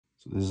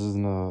So this is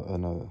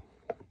an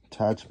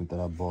attachment that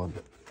I bought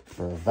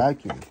for a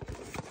vacuum.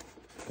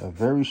 A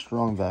very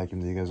strong vacuum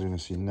that you guys are going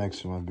to see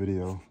next in my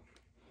video.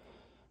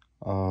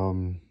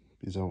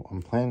 Because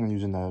I'm planning on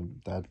using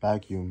that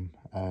vacuum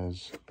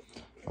as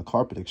a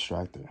carpet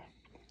extractor.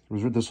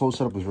 This whole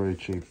setup was very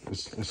cheap,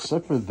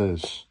 except for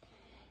this.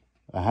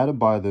 I had to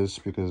buy this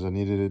because I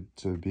needed it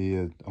to be,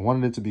 I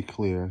wanted it to be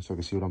clear so I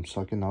could see what I'm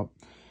sucking up.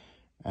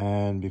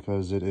 And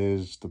because it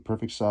is the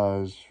perfect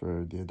size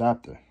for the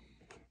adapter.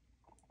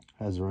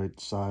 It has the right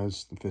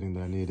size, the fitting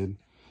that I needed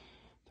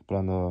to put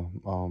on the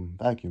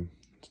vacuum.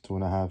 It's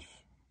 2.5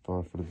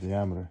 for the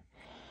diameter.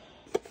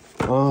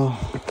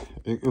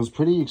 It was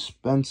pretty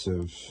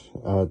expensive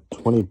at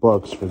 20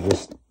 bucks for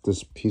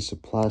this piece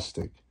of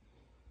plastic.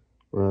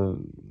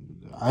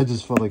 I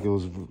just felt like it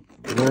was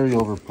very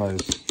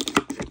overpriced,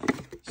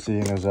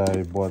 seeing as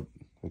I bought,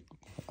 like,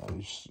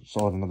 I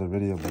saw it in another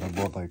video, but I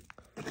bought like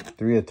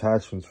 3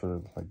 attachments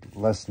for like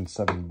less than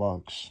 7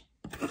 bucks.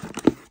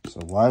 So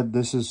why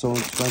this is so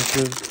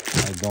expensive,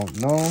 I don't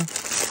know.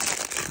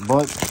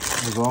 But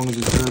as long as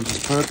it serves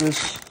its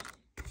purpose,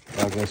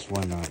 I guess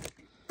why not.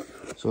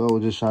 So we'll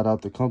just shout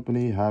out the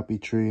company, Happy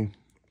Tree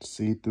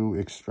see-through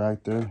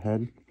extractor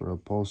head for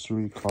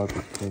upholstery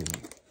carpet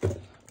cleaning.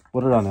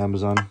 Put it on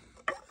Amazon.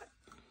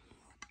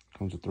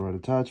 Comes with the right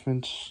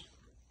attachments.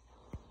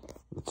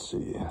 Let's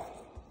see.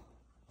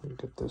 Let me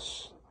get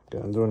this. Okay,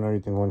 I'm doing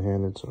everything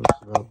one-handed, so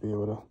I'll be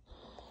able to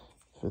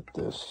fit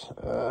this.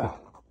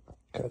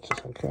 Catch this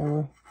on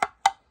camera.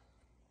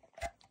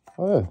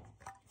 Oh yeah,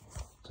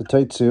 it's a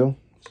tight seal.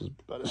 This is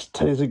about as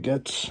tight as it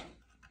gets.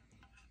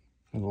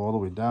 I'll go all the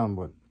way down,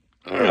 but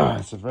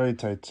it's a very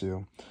tight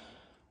seal.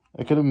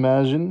 I could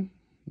imagine.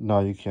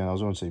 No, you can't. I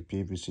was going to say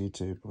PVC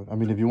tape, but I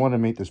mean, if you want to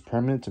make this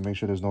permanent to make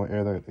sure there's no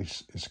air that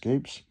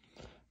escapes,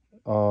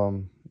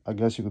 I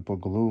guess you could put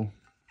glue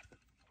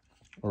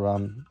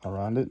around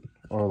it,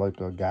 or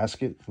like a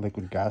gasket,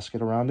 liquid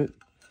gasket around it,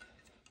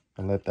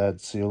 and let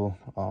that seal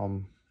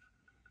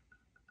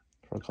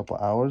for a couple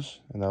hours,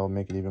 and that will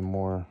make it even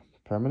more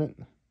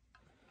permanent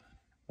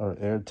or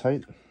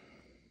airtight.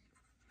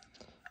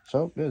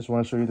 So yeah, just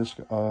want to show you this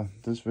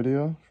this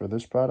video for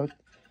this product,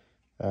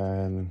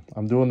 and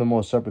I'm doing them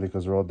all separately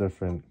because they're all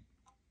different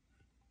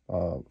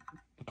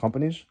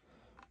companies,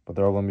 but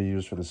they're all going to be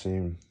used for the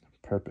same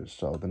purpose.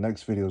 So the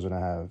next video is going to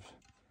have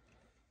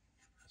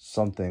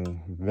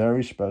something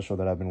very special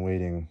that I've been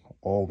waiting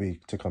all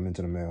week to come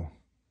into the mail.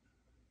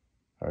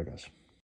 All right, guys.